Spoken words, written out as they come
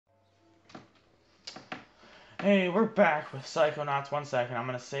Hey, we're back with Psychonauts. 1 second, I'm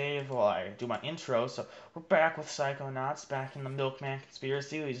gonna save while I do my intro. So, we're back with Psychonauts, back in the Milkman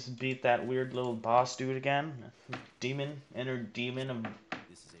conspiracy. We just beat that weird little boss dude again. Demon, inner demon of.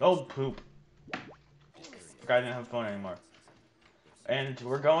 Oh, poop. Forgot I didn't have a phone anymore. And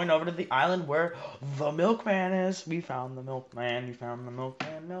we're going over to the island where the Milkman is. We found the Milkman, we found the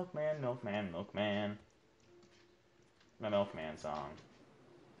Milkman, Milkman, Milkman, Milkman. The Milkman song.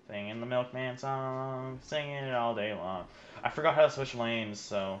 Singing the Milkman song, singing it all day long. I forgot how to switch lanes,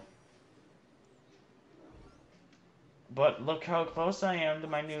 so. But look how close I am to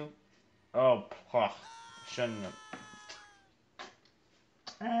my new. Oh, shouldn't have.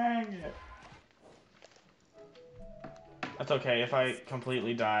 Dang it. That's okay. If I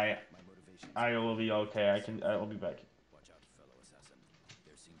completely die, I will be okay. I will be back.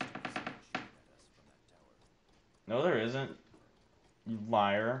 No, there isn't. You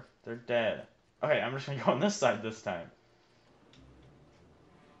liar. They're dead. Okay, I'm just gonna go on this side this time.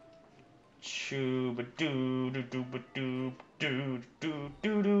 Choo ba doo doo doo ba doo doo doo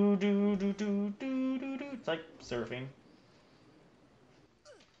doo doo doo doo doo doo doo doo. It's like surfing.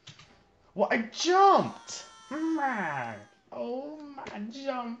 Well, I jumped! Man! Oh, I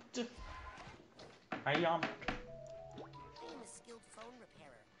jumped! I jumped. I am a skilled phone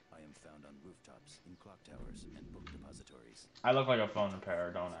repairer. I am found on rooftops, in clock towers, and book depositories. I look like a phone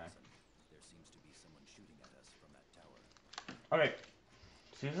repairer, don't I? There seems to be someone shooting at us from that tower. Okay.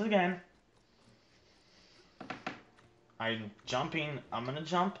 Let's do this again. I'm jumping. I'm gonna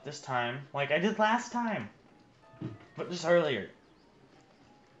jump this time, like I did last time. But just earlier.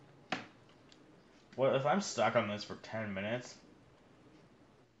 What if I'm stuck on this for 10 minutes?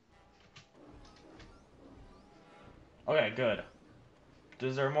 Okay, good.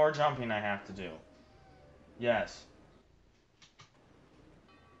 Is there more jumping I have to do? Yes.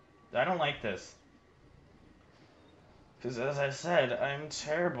 I don't like this. Because as I said, I'm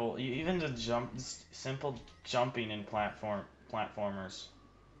terrible. Even to jump, simple jumping in platformers.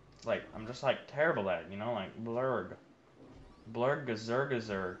 Like, I'm just like terrible at it, you know? Like, blurg. Blurg,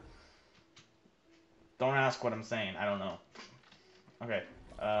 gazerg. Don't ask what I'm saying. I don't know. Okay.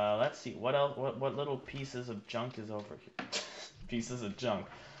 Let's see. What else? What little pieces of junk is over here? Pieces of junk.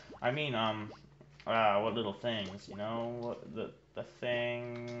 I mean, what little things? You know, what the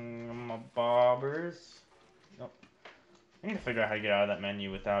thing, bobbers. Nope. I need to figure out how to get out of that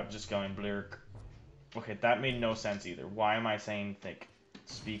menu without just going blurk. Okay, that made no sense either. Why am I saying like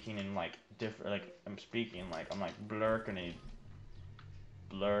speaking in like different? Like I'm speaking like I'm like blurk and a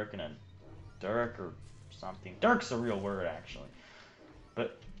dirk or something. Dirk's a real word actually,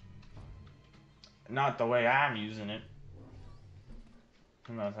 but not the way I'm using it.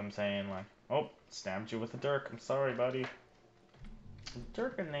 You know what I'm saying? Like, oh, stabbed you with a dirk. I'm sorry, buddy. Is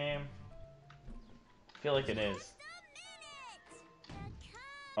dirk a name? I feel like it is.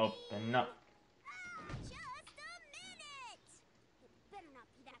 Open up. Just a minute! It better not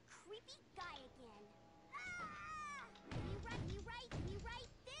be that creepy guy again. He right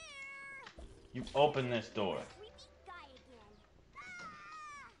there! You open this door. Creepy guy again.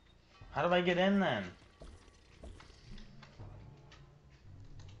 How do I get in then?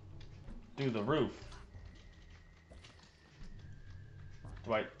 Do the roof.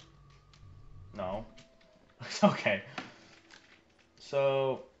 Do I? No. Okay.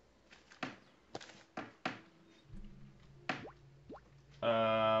 So.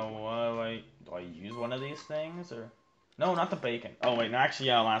 What do I use one of these things or? No, not the bacon. Oh wait, no, actually,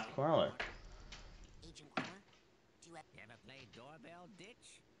 yeah, I'll ask Corler. Agent Cooler, do you Ever play doorbell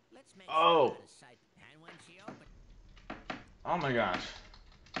ditch? Let's make Oh. sure out of sight. And when she opens, Oh my gosh.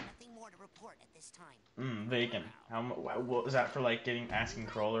 nothing more to report at this time? Bacon. What is that for? Like asking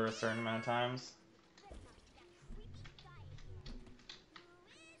Crawler a certain amount of times?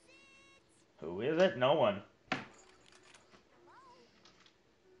 Who is it? No one.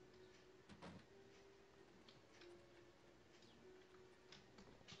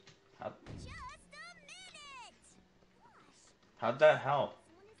 How, Just a minute! Gosh, how'd that help?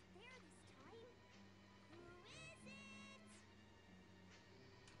 someone is there this time. Who is it?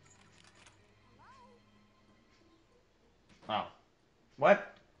 Hello? Oh.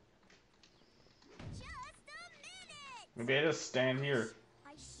 What? Just a minute! Maybe I just stand here.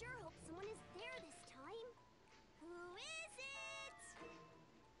 I sure hope someone is there this time. Who is it?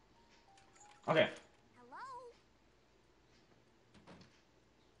 Okay. Hello?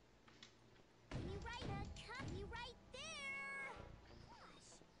 Be right there. Gosh,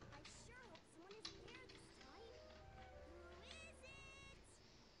 I sure hope someone is there this time. Who is it?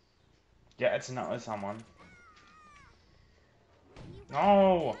 Yeah, it's not someone. Be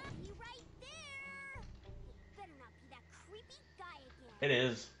No. right there. It It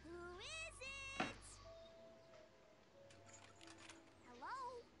is. Who is it?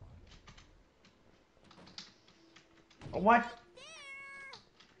 Hello? What? Right there!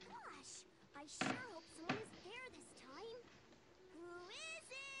 Gosh, I sure hope someone is there this time. Who is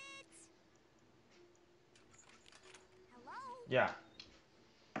it? Hello? Yeah.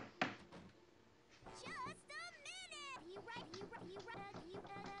 Just a minute! He right there!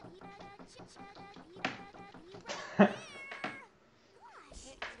 Gosh,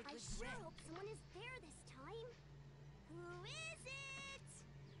 Hit with a I good sure grip. hope someone is there this time. Who is it?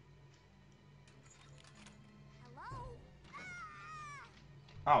 Hello? Ah!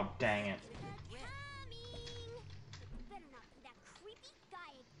 Oh, dang it. Get a good grip. Coming! It better not be that creepy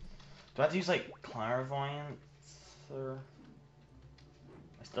guy again. Do I have to use, like, clairvoyance? Or...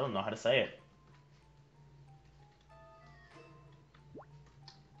 I still don't know how to say it.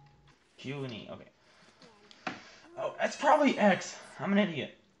 Q and E. Okay. Oh, that's probably X. I'm an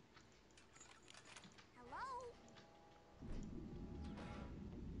idiot. Hello?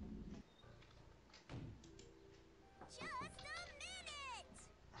 Just a minute!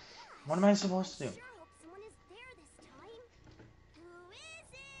 What am I supposed to I do? sure hope someone is there this time. Who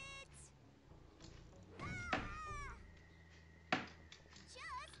is it? Ah!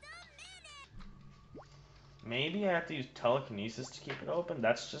 Just a minute! Maybe I have to use telekinesis to keep it open?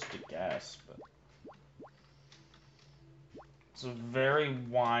 That's just a guess, but... It's a very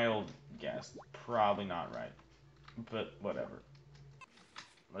wild guess. Probably not right. But whatever.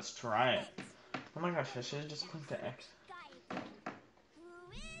 Let's try it. Oh my gosh, I should have just clicked the X. Guy again.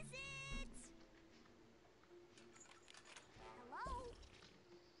 Who is it? Hello?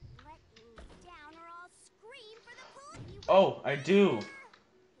 Let me down or I'll scream for the police. Oh, I do.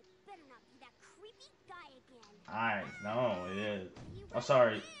 It better not be that creepy guy again. I know it is. You Oh, right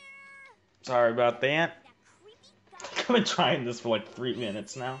sorry. there. Sorry about that. That creepy guy I've been trying this for like 3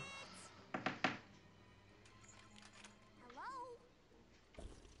 minutes now. Hello?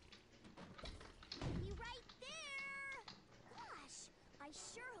 You right there? Gosh, I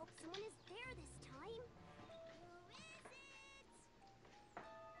sure hope someone is there this time. Who is it?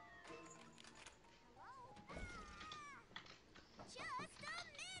 Hello? Ah! Just a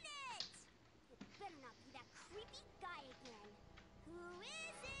minute! It better not be that creepy guy again. Who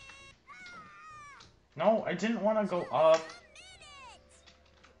is it? Ah! No, I didn't want to go up. Just a minute!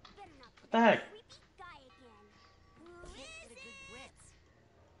 It better not be What the that heck? creepy guy again. Who Hit is with a good it? grip.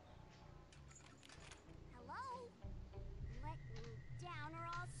 Hello? Let me down or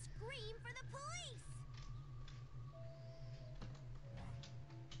I'll scream for the police!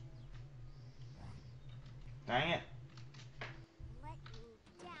 Dang it. Let me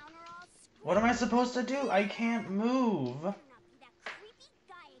down or I'll scream. What am I supposed to do? I can't move. Better not be that creepy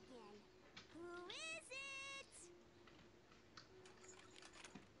guy again. Who is it?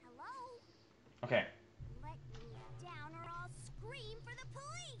 Hello? Okay. Let me down or I'll scream for the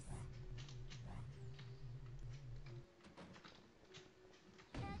police!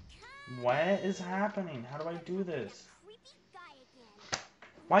 What is happening? How do I do this? Creepy guy again.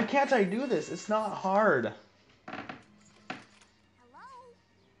 Why can't I do this? It's not hard. Hello?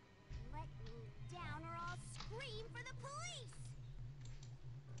 Let me down or I'll scream for the police!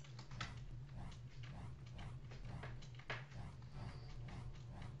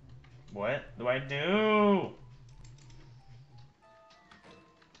 What do I do?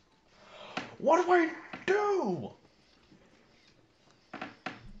 What do I do?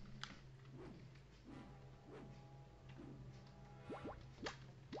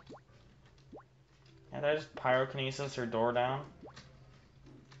 Can't I just pyrokinesis her door down?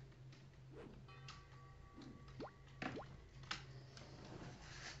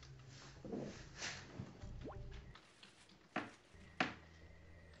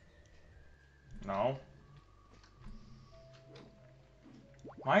 No.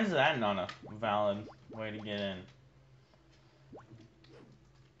 Why is that not a valid way to get in?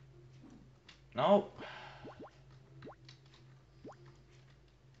 Nope.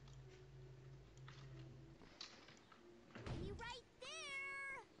 You right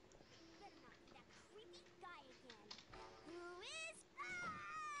there! Better not be that creepy guy again. Who is...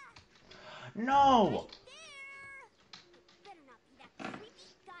 Ah! No! There! It better not be that creepy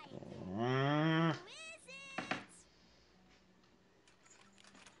guy again. Mm, Who is it?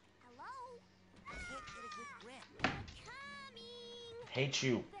 Hello? Hit with a good grip. Coming! hate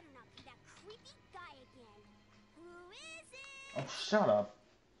you. Better not be that creepy guy again. Who is it? Oh, shut up.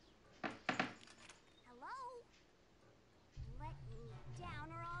 Hello? Let me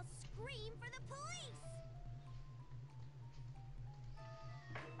down or I'll scream for the police!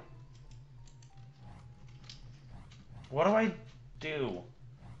 What do I do?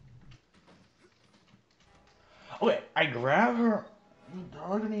 Okay, I grab her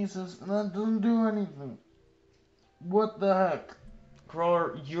telekinesis and that doesn't do anything. What the heck?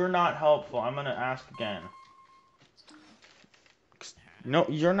 Crawler, you're not helpful. I'm gonna ask again. No,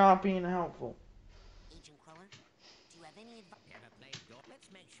 you're not being helpful. Agent Cruller, do you have any advice? Ever played door? Let's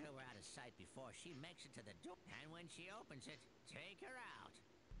make sure we're out of sight before she makes it to the door. And when she opens it, take her out.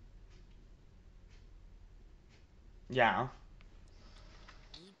 Yeah.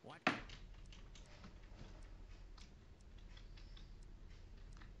 What?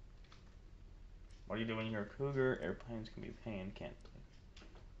 What are you doing here, Cougar? Airplanes can be a pain, can't they?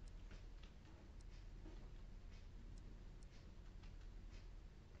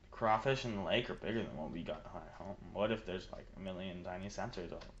 Crawfish in the lake are bigger than what we got at home. What if there's like a million tiny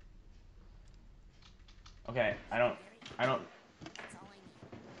sensors on? Okay, I don't That's all I need.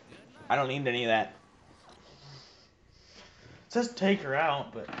 Good luck. I don't need any of that. It says take her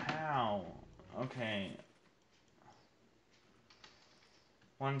out, but how? Okay.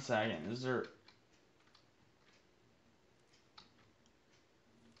 1 second. Is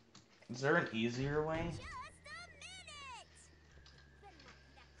there an easier way? Just a minute! Better not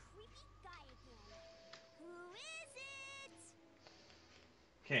be that creepy guy again. Who is it?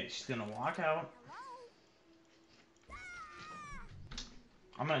 Okay, she's gonna walk out. Hello? Ah!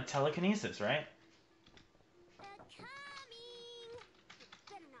 I'm gonna telekinesis, right? Coming!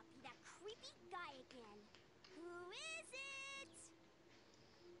 Better not be that creepy guy again. Who is it?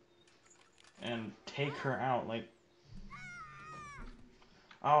 And take her out, like...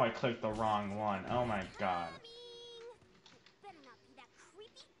 Oh, I clicked the wrong one. Oh my god. Coming! Better not be that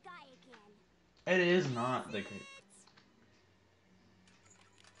creepy guy again. It is not the...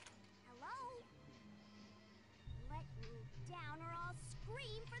 Hello? Let me down or I'll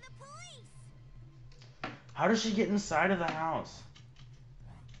scream for the police. How does she get inside of the house?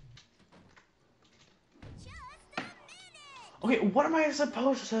 Just a minute! Okay, what am I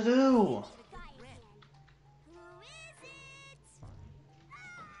supposed to do? The guy again. Who is it?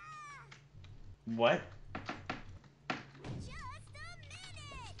 Ah! What? Just a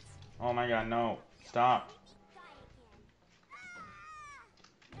minute! Oh my god, no. Stop. Creepy guy again. Ah!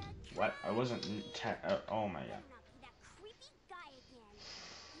 What? I wasn't... oh my god. Better not be that creepy guy again.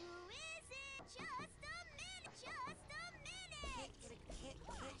 Who is it? Just a minute! Just a minute!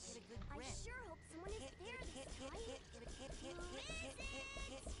 Gosh, Get a good I grip. sure hope someone is there this time. Who is it?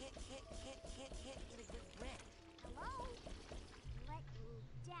 Get a good grip. Hello? Let me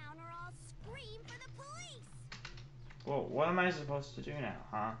down or I'll scream for the police. Well, what am I supposed to do now,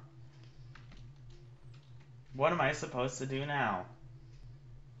 huh? What am I supposed to do now?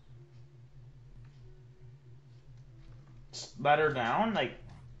 Just let her down? Like...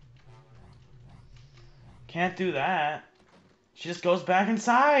 Can't do that. She just goes back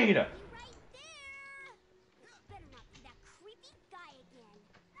inside! You right there! Better not be that creepy guy again.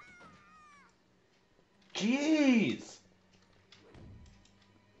 Jeez!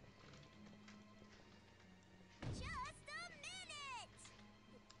 Just a minute!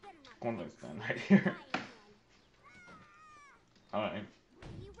 Better not Going be to that stand creepy right here. guy again. Alright.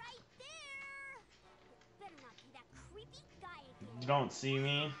 You right there! Better not be that creepy guy again. You don't see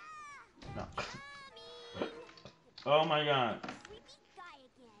me? No. Coming! Oh my god. Creepy guy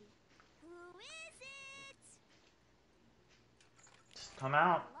again. Who is it? Just come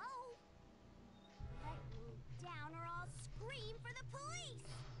out. Hello? Let me down or I'll scream for the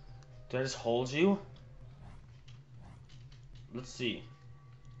police. Did I just hold you? Let's see.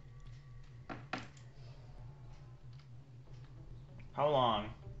 How long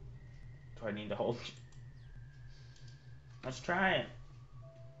do I need to hold you? Let's try it.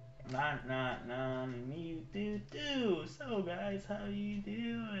 Not me do. So guys, how you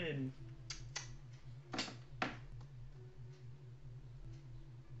doing?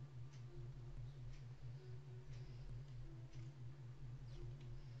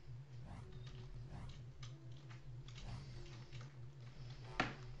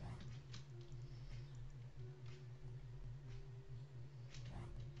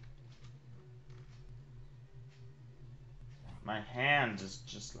 My hand is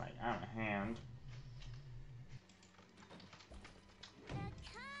just like out of hand.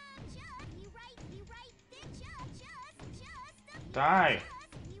 You right there. Just Die.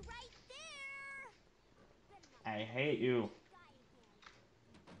 you right there. I hate you.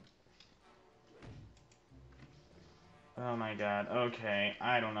 Oh my god. Okay,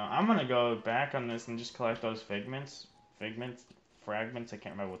 I don't know. I'm gonna go back on this and just collect those fragments. Fragments. I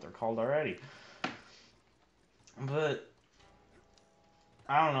can't remember what they're called already. But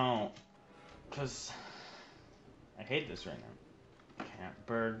I don't know, cause I hate this right now.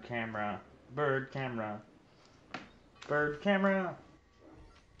 Bird camera. Bird camera. Bird camera.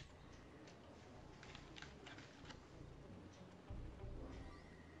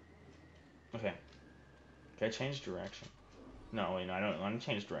 Okay. Can I change direction? No, wait, no, I don't want to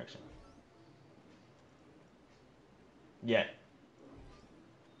change direction. Yet.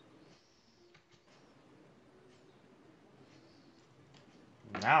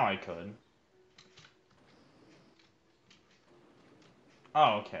 Now I could.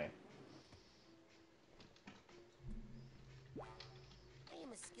 Oh, okay. I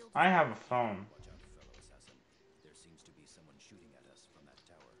am a skilled I have a phone. Watch out, fellow assassin. There seems to be someone shooting at us from that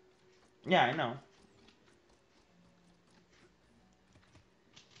tower. Yeah, I know.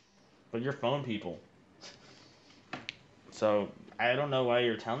 But you're phone people. So, I don't know why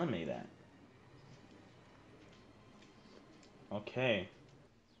you're telling me that. Okay.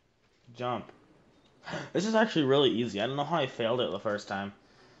 Jump. This is actually really easy. I don't know how I failed it the first time.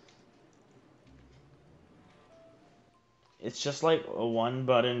 It's just like a one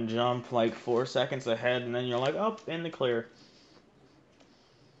button jump like 4 seconds ahead and then you're like, oh, in the clear.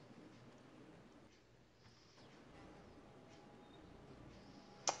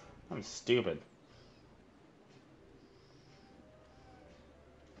 I'm stupid.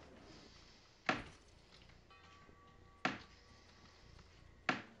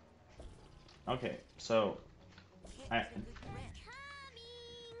 Okay, so I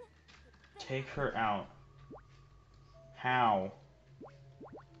take her out. How?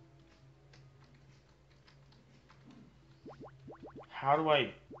 How do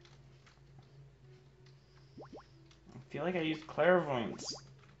I feel like I used clairvoyance.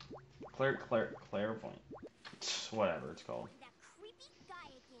 Clairvoyant. Whatever it's called. That creepy guy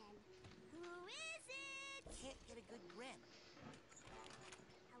again. Who is it? Can't get a good grip.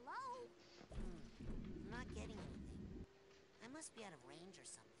 Hello? Not getting anything. I must be out of range or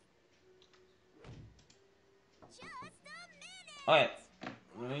something. Just a minute. Alright,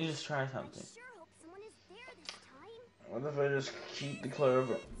 let me just try I something. sure hope someone is there this time. What if I just keep the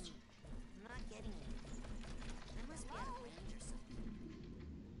clairvoyance? Not getting anything. I must be out of range or something.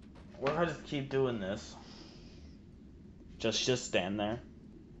 What if I just keep doing this? Just stand there.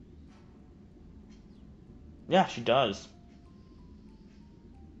 Yeah, she does.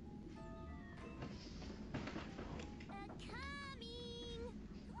 Coming.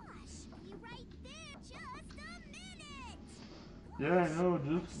 Gosh, be right there. Just a minute. Yeah, I know,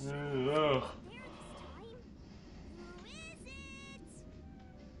 just ugh. There this time. Who is it?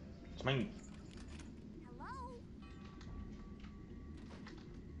 It's my Hello?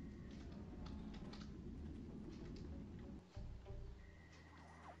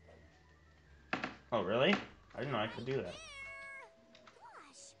 Oh really? I didn't know I could do that.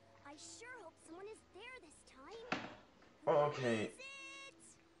 Gosh, I sure hope someone is there this time. Oh, okay. Is it?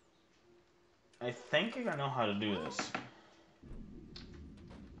 I think I know how to do this.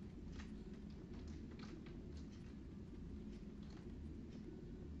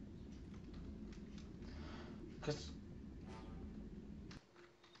 Cause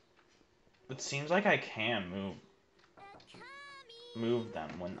it seems like I can move them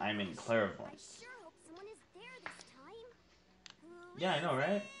when I'm in I clairvoyance. sure hope someone is there this time. Who Yeah, I know, is right?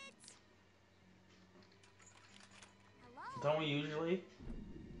 it? Hello? Don't we usually?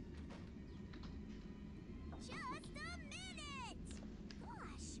 Just a minute.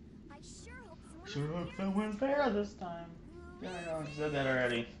 Gosh, I sure hope someone Sure is hope there someone's there this time. Who Yeah, I is know, I said that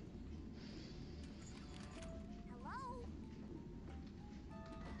already. Hello?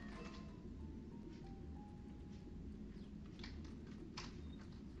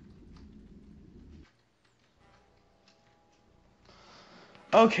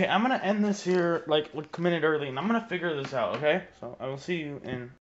 Okay, I'm gonna end this here like a minute early, and I'm gonna figure this out, okay? So I will see you in